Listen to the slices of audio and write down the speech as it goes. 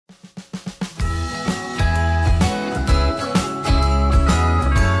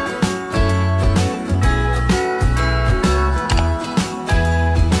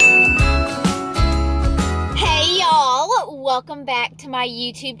welcome back to my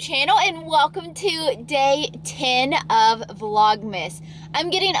YouTube channel and welcome to day 10 of Vlogmas. I'm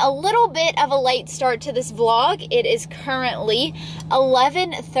getting a little bit of a late start to this vlog. It is currently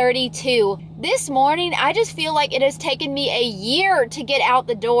 11:32. This morning, I just feel like it has taken me a year to get out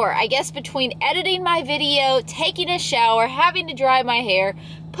the door. I guess between editing my video, taking a shower, having to dry my hair,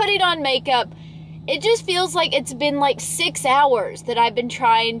 putting on makeup, it just feels like it's been like 6 hours that I've been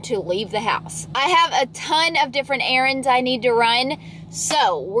trying to leave the house. I have a ton of different errands I need to run,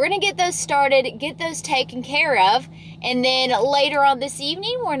 so we're gonna get those started, get those taken care of, and then later on this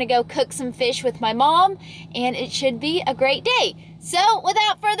evening, we're gonna go cook some fish with my mom, and it should be a great day. So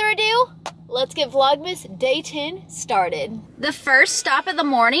without further ado, let's get Vlogmas Day 10 started. The first stop of the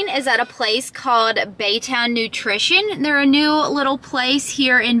morning is at a place called Baytown Nutrition. They're a new little place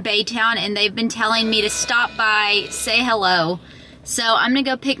here in Baytown, and they've been telling me to stop by, say hello. So I'm gonna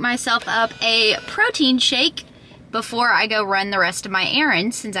go pick myself up a protein shake before I go run the rest of my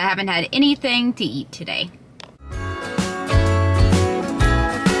errands, since I haven't had anything to eat today.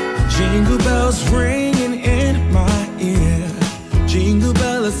 Jingle bells ringing in my ear. Jingle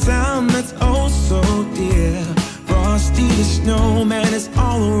bell, a sound that's oh so dear. Frosty the snowman is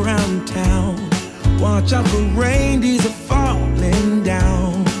all around town. Watch out for reindeers are falling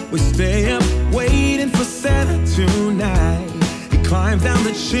down. We stay up waiting for Santa tonight. He climbs down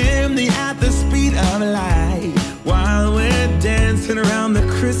the chimney at the speed of light, while we're dancing around the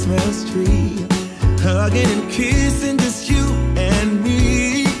Christmas tree, hugging and kissing, just you and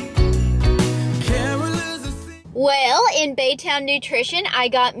me. Well, in Baytown Nutrition, I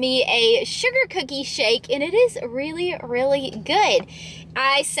got me a sugar cookie shake, and it is really, really good.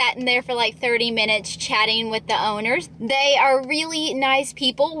 I sat in there for like 30 minutes chatting with the owners. They are really nice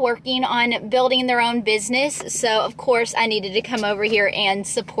people working on building their own business, so of course I needed to come over here and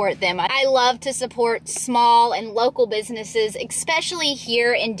support them. I love to support small and local businesses, especially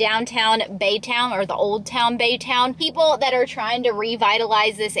here in downtown Baytown, or the old town Baytown. People that are trying to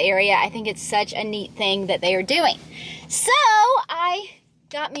revitalize this area. I think it's such a neat thing that they are doing. So I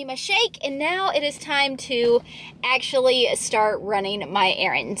got me my shake, and now it is time to actually start running my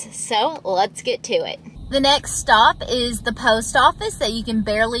errands. So let's get to it. The next stop is the post office that you can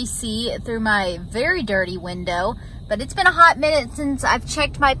barely see through my very dirty window, but it's been a hot minute since I've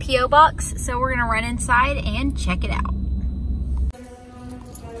checked my P.O. box, so we're gonna run inside and check it out.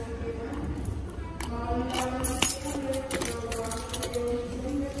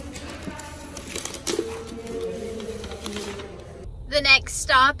 The next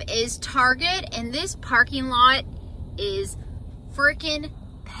stop is Target, and this parking lot is freaking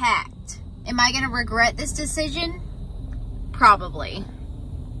packed. Am I gonna regret this decision? Probably.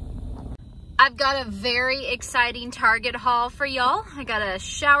 I've got a very exciting Target haul for y'all. I got a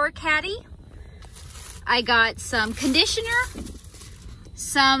shower caddy. I got some conditioner,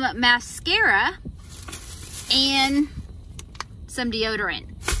 some mascara, and some deodorant.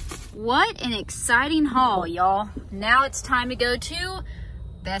 What an exciting haul, y'all. Now it's time to go to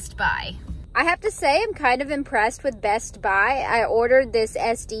Best Buy. I have to say, I'm kind of impressed with Best Buy. I ordered this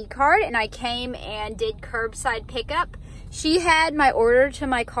SD card and I came and did curbside pickup. She had my order to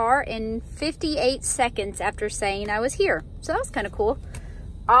my car in 58 seconds after saying I was here. So that was kind of cool.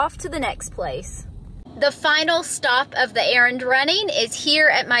 Off to the next place. The final stop of the errand running is here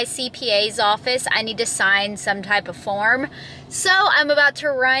at my CPA's office. I need to sign some type of form. So I'm about to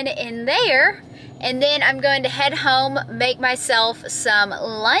run in there, and then I'm going to head home, make myself some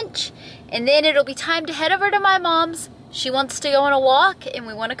lunch, and then it'll be time to head over to my mom's. She wants to go on a walk, and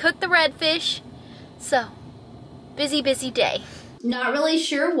we want to cook the redfish. So, busy, busy day. Not really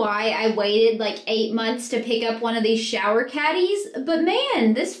sure why I waited like 8 months to pick up one of these shower caddies, but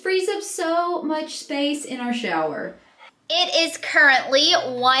man, this frees up so much space in our shower. It is currently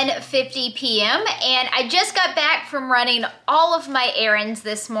 1:50 p.m. and I just got back from running all of my errands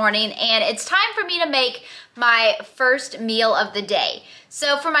this morning, and it's time for me to make my first meal of the day.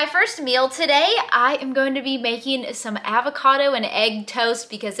 So for my first meal today, I am going to be making some avocado and egg toast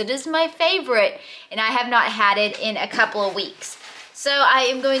because it is my favorite and I have not had it in a couple of weeks. So I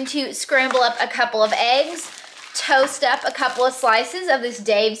am going to scramble up a couple of eggs, toast up a couple of slices of this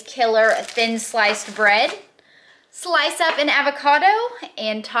Dave's Killer thin sliced bread, slice up an avocado,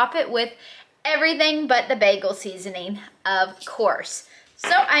 and top it with everything but the bagel seasoning, of course.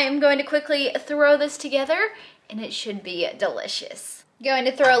 So I am going to quickly throw this together, and it should be delicious. Going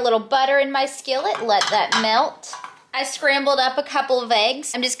to throw a little butter in my skillet, let that melt. I scrambled up a couple of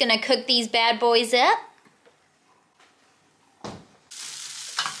eggs. I'm just gonna cook these bad boys up.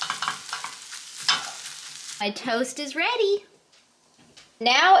 My toast is ready.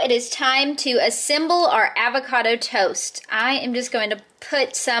 Now it is time to assemble our avocado toast. I am just going to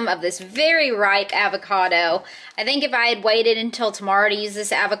put some of this very ripe avocado. I think if I had waited until tomorrow to use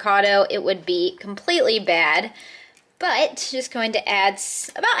this avocado, it would be completely bad. But just going to add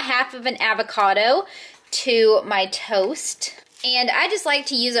about half of an avocado to my toast. And I just like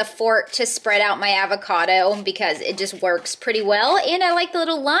to use a fork to spread out my avocado because it just works pretty well. And I like the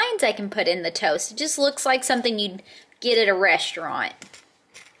little lines I can put in the toast. It just looks like something you'd get at a restaurant.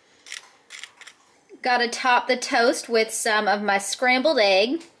 Gotta top the toast with some of my scrambled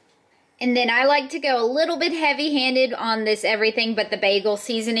egg. And then I like to go a little bit heavy-handed on this everything but the bagel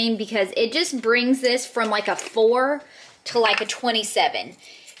seasoning because it just brings this from like a 4 to like a 27.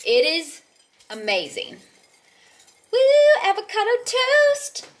 It is amazing. Woo! Avocado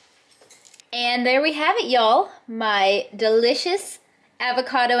toast! And there we have it, y'all. My delicious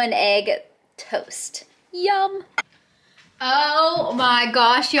avocado and egg toast. Yum! Oh my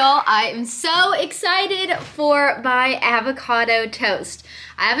gosh, y'all. I am so excited for my avocado toast.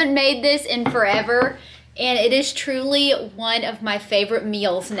 I haven't made this in forever, and it is truly one of my favorite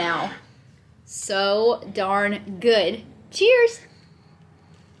meals now. So darn good. Cheers!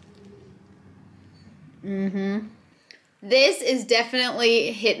 This is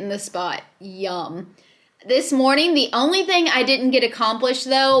definitely hitting the spot. Yum. This morning, the only thing I didn't get accomplished,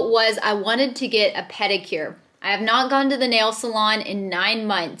 though, was I wanted to get a pedicure. I have not gone to the nail salon in 9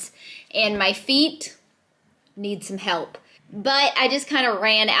 months, and my feet need some help. But I just kind of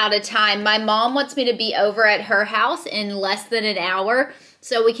ran out of time. My mom wants me to be over at her house in less than an hour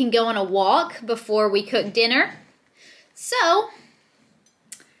so we can go on a walk before we cook dinner. So,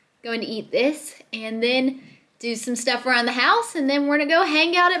 going to eat this and then do some stuff around the house, and then we're going to go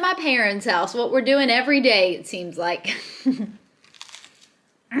hang out at my parents' house. What we're doing every day, it seems like.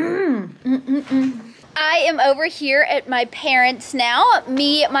 I am over here at my parents' now.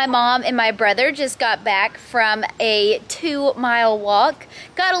 Me, my mom, and my brother just got back from a 2-mile walk.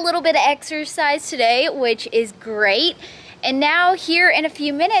 Got a little bit of exercise today, which is great. And now here in a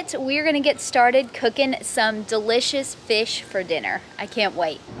few minutes, we're gonna get started cooking some delicious fish for dinner. I can't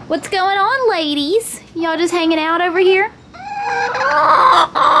wait. What's going on, ladies? Y'all just hanging out over here?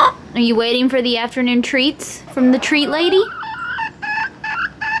 Are you waiting for the afternoon treats from the treat lady?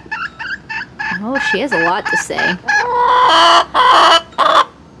 Oh, she has a lot to say. I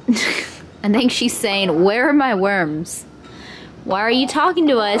think she's saying, where are my worms? Why are you talking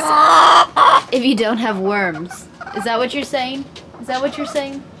to us if you don't have worms? Is that what you're saying? Is that what you're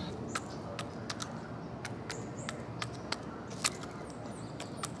saying?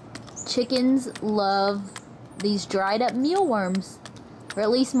 Chickens love these dried up mealworms. Or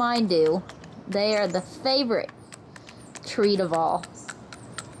at least mine do. They are the favorite treat of all.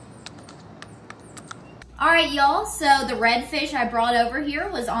 Alright, y'all, so the redfish I brought over here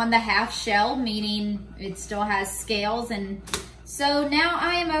was on the half shell, meaning it still has scales. And so now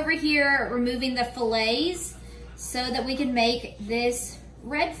I am over here removing the fillets so that we can make this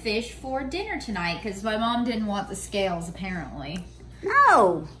redfish for dinner tonight, because my mom didn't want the scales, apparently.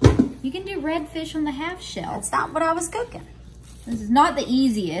 No. You can do redfish on the half shell. That's not what I was cooking. This is not the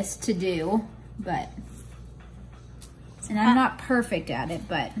easiest to do, but... And I'm not perfect at it,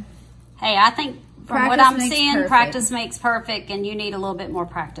 but... Hey, I think from what I'm seeing, perfect. practice makes perfect, and you need a little bit more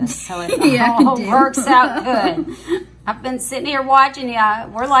practice, so it Yeah, all works out good. I've been sitting here watching you.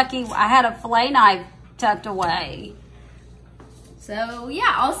 We're lucky I had a fillet knife tucked away. So,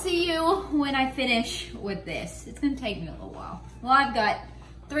 yeah, I'll see you when I finish with this. It's going to take me a little while. Well, I've got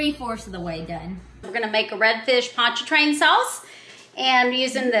 3/4 of the way done. We're going to make a redfish Pontchartrain sauce, and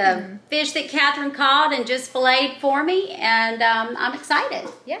using the fish that Katherine caught and just filleted for me, and I'm excited.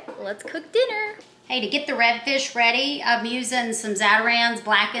 Yeah, let's cook dinner. Hey, to get the redfish ready, I'm using some Zatarain's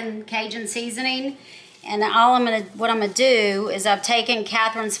blackened Cajun seasoning. And what I'm gonna do is I've taken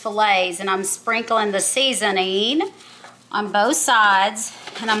Katherine's fillets and I'm sprinkling the seasoning on both sides.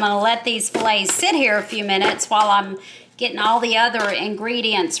 And I'm gonna let these fillets sit here a few minutes while I'm getting all the other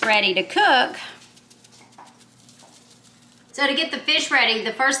ingredients ready to cook. So to get the fish ready,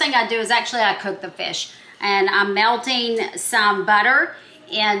 the first thing I do is actually I cook the fish. And I'm melting some butter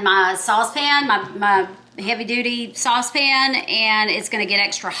in my saucepan, my heavy duty saucepan, and it's gonna get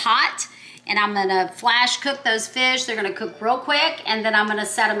extra hot. And I'm gonna flash cook those fish. They're gonna cook real quick, and then I'm gonna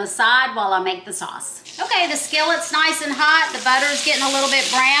set them aside while I make the sauce. Okay, the skillet's nice and hot. The butter's getting a little bit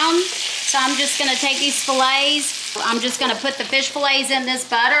brown. So I'm just gonna take these fillets. I'm just gonna put the fish fillets in this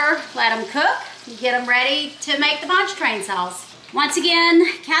butter, let them cook, get them ready to make the Pontchartrain sauce. Once again,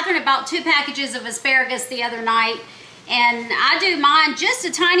 Katherine had bought 2 packages of asparagus the other night, and I do mine just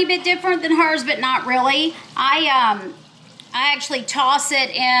a tiny bit different than hers, but not really. I I actually toss it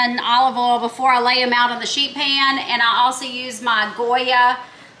in olive oil before I lay them out on the sheet pan, and I also use my Goya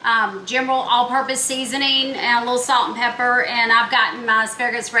General all-purpose seasoning and a little salt and pepper, and I've gotten my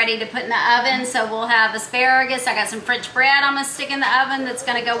asparagus ready to put in the oven. So we'll have asparagus. I got some French bread I'm gonna stick in the oven that's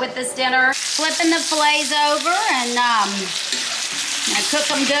gonna go with this dinner. Flipping the fillets over, and I'm gonna cook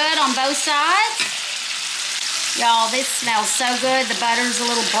them good on both sides. Y'all, this smells so good. The butter's a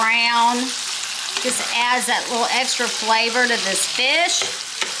little brown. Just adds that little extra flavor to this fish.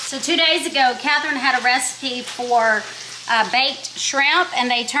 So 2 days ago, Katherine had a recipe for baked shrimp, and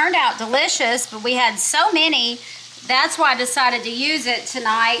they turned out delicious, but we had so many, that's why I decided to use it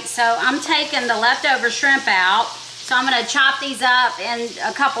tonight. So I'm taking the leftover shrimp out. So I'm gonna chop these up in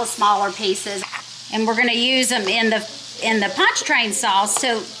a couple of smaller pieces, and we're gonna use them in the Pontchartrain sauce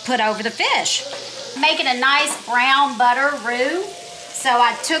to put over the fish. Making a nice brown butter roux. So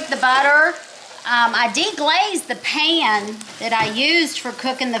I took the butter, I deglazed the pan that I used for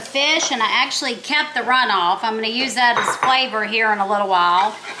cooking the fish, and I actually kept the runoff. I'm going to use that as flavor here in a little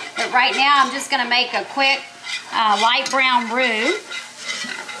while. But right now I'm just going to make a quick light brown roux.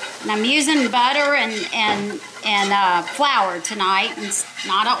 And I'm using butter and flour tonight. It's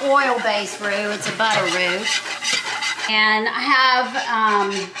not an oil-based roux, it's a butter roux. And I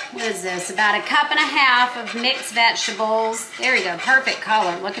have, what is this, about 1.5 cups of mixed vegetables. There you go, perfect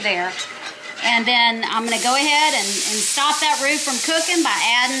color, look at there. And then I'm gonna go ahead and stop that roux from cooking by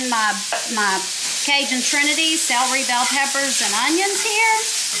adding my Cajun Trinity, celery, bell peppers, and onions here.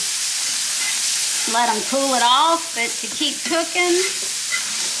 Let them cool it off, but to keep cooking,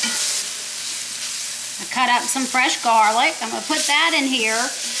 I cut up some fresh garlic. I'm gonna put that in here.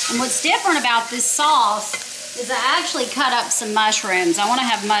 And what's different about this sauce is I actually cut up some mushrooms. I wanna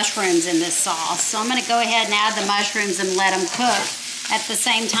have mushrooms in this sauce. So I'm gonna go ahead and add the mushrooms and let them cook at the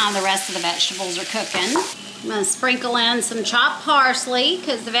same time the rest of the vegetables are cooking. I'm gonna sprinkle in some chopped parsley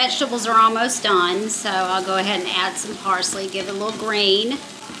because the vegetables are almost done. So I'll go ahead and add some parsley, give it a little green.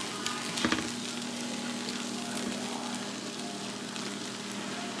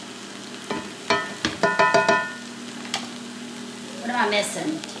 What am I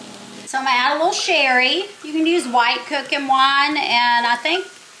missing? So I'm gonna add a little sherry. You can use white cooking wine, and I think,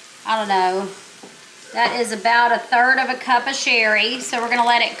 I don't know, that is about 1/3 cup of sherry. So we're gonna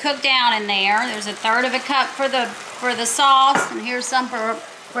let it cook down in there. There's 1/3 cup for the sauce, and here's some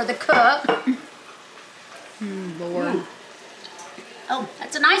for the cook. Lord. Oh,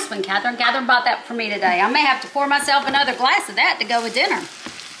 that's a nice one, Katherine. Katherine bought that for me today. I may have to pour myself another glass of that to go with dinner.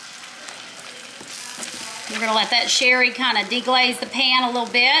 We're gonna let that sherry kind of deglaze the pan a little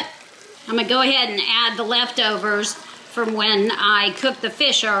bit. I'm gonna go ahead and add the leftovers from when I cooked the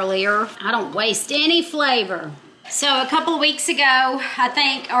fish earlier. I don't waste any flavor. So a couple of weeks ago, I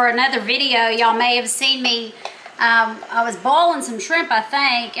think, or another video, y'all may have seen me, I was boiling some shrimp, I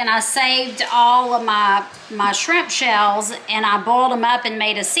think, and I saved all of my shrimp shells, and I boiled them up and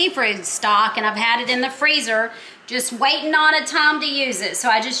made a seafood stock, and I've had it in the freezer, just waiting on a time to use it. So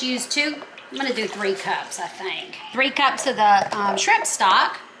I just used I'm gonna do 3 cups, I think. 3 cups of the shrimp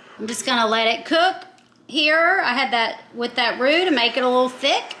stock. I'm just gonna let it cook here. I had that with that roux to make it a little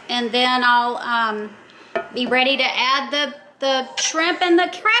thick, and then I'll be ready to add the shrimp and the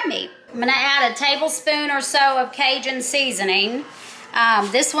crab meat. I'm gonna add a tablespoon or so of Cajun seasoning.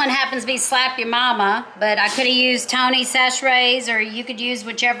 This one happens to be Slap Your Mama, but I could have used Tony Chachere's, or you could use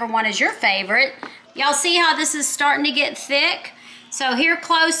whichever one is your favorite. Y'all see how this is starting to get thick? So here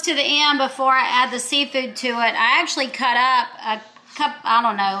close to the end, before I add the seafood to it, I actually cut up a cup, I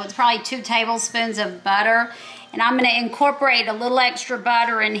don't know, it's probably 2 tablespoons of butter. And I'm gonna incorporate a little extra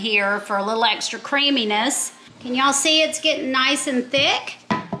butter in here for a little extra creaminess. Can y'all see it's getting nice and thick?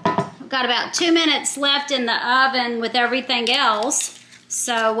 I've got about 2 minutes left in the oven with everything else.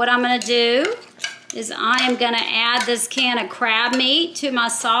 So what I'm gonna do is I am gonna add this can of crab meat to my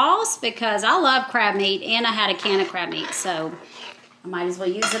sauce, because I love crab meat, and I had a can of crab meat, so I might as well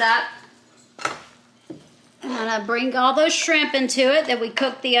use it up. I'm gonna bring all those shrimp into it that we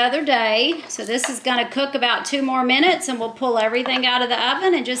cooked the other day. So this is gonna cook about 2 more minutes, and we'll pull everything out of the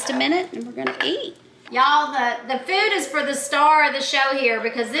oven in just a minute, and we're gonna eat. Y'all, the food is for the star of the show here,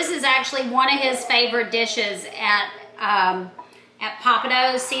 because this is actually one of his favorite dishes at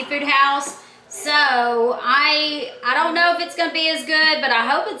Papado's Seafood House. So I don't know if it's gonna be as good, but I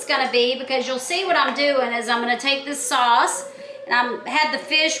hope it's gonna be, because you'll see what I'm doing is I'm gonna take this sauce, and I had the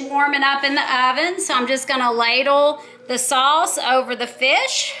fish warming up in the oven, so I'm just gonna ladle the sauce over the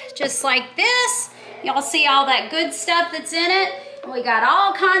fish, just like this. Y'all see all that good stuff that's in it? And we got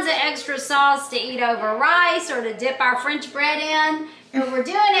all kinds of extra sauce to eat over rice or to dip our French bread in. And we're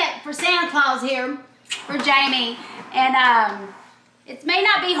doing it for Santa Claus here, for Jamie. And it may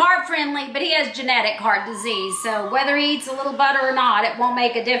not be heart friendly, but he has genetic heart disease. So whether he eats a little butter or not, it won't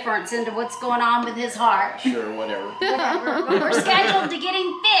make a difference into what's going on with his heart. Sure, whatever. But we're scheduled to get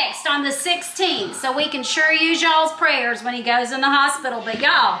him fixed on the 16th, so we can sure use y'all's prayers when he goes in the hospital. But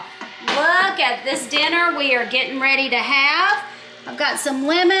y'all, look at this dinner we are getting ready to have. I've got some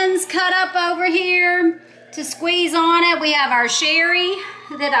lemons cut up over here to squeeze on it. We have our sherry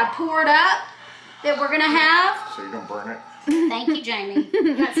that I poured up that we're gonna have. So you don't burn it? Thank you, Jamie.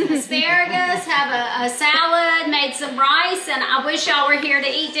 Got some asparagus, have a salad, made some rice, and I wish y'all were here to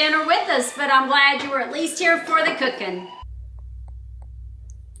eat dinner with us, but I'm glad you were at least here for the cooking.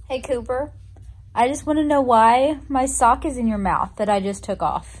 Hey, Cooper. I just want to know why my sock is in your mouth that I just took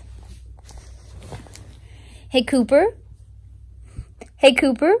off. Hey, Cooper. Hey,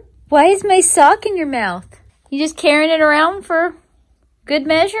 Cooper. Why is my sock in your mouth? You just carrying it around for good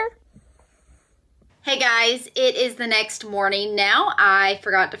measure? Hey guys, it is the next morning now. I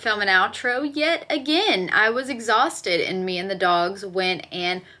forgot to film an outro yet again. I was exhausted and me and the dogs went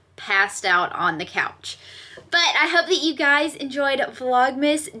and passed out on the couch. But I hope that you guys enjoyed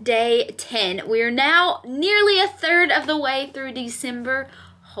Vlogmas Day 10. We are now nearly a third of the way through December.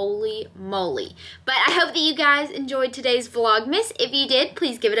 Holy moly. But I hope that you guys enjoyed today's Vlogmas. If you did,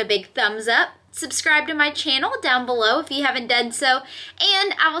 please give it a big thumbs up. Subscribe to my channel down below if you haven't done so.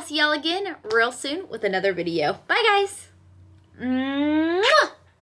 And I will see y'all again real soon with another video. Bye, guys. Mwah!